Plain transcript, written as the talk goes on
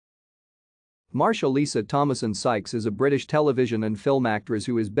Marsha Lisa Thomason Sykes is a British television and film actress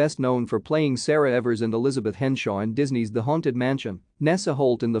who is best known for playing Sara Evers and Elizabeth Henshaw in Disney's The Haunted Mansion, Nessa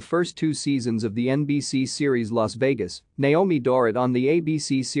Holt in the first 2 seasons of the NBC series Las Vegas, Naomi Dorrit on the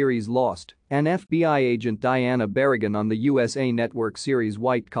ABC series Lost, and FBI agent Diana Berrigan on the USA Network series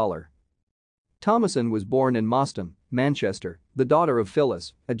White Collar. Thomason was born in Moston, Manchester, the daughter of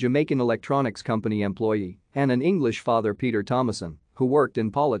Phyllis, a Jamaican electronics company employee, and an English father, Peter Thomason, who worked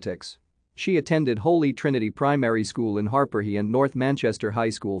in politics. She attended Holy Trinity Primary School in Harperhey and North Manchester High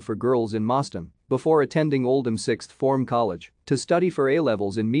School for Girls in Moston before attending Oldham Sixth Form College to study for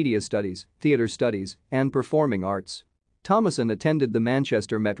A-levels in Media Studies, Theatre Studies, and Performing Arts. Thomason attended the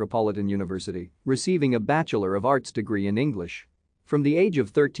Manchester Metropolitan University, receiving a Bachelor of Arts degree in English. From the age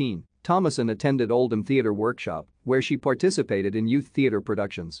of 13, Thomason attended Oldham Theatre Workshop, where she participated in youth theatre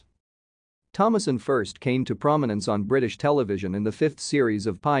productions. Thomason first came to prominence on British television in the 5th series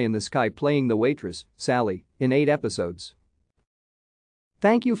of Pie in the Sky, playing the waitress, Sally, in 8 episodes.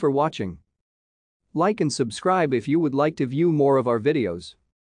 Thank you for watching. Like and subscribe if you would like to view more of our videos.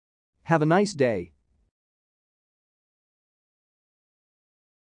 Have a nice day.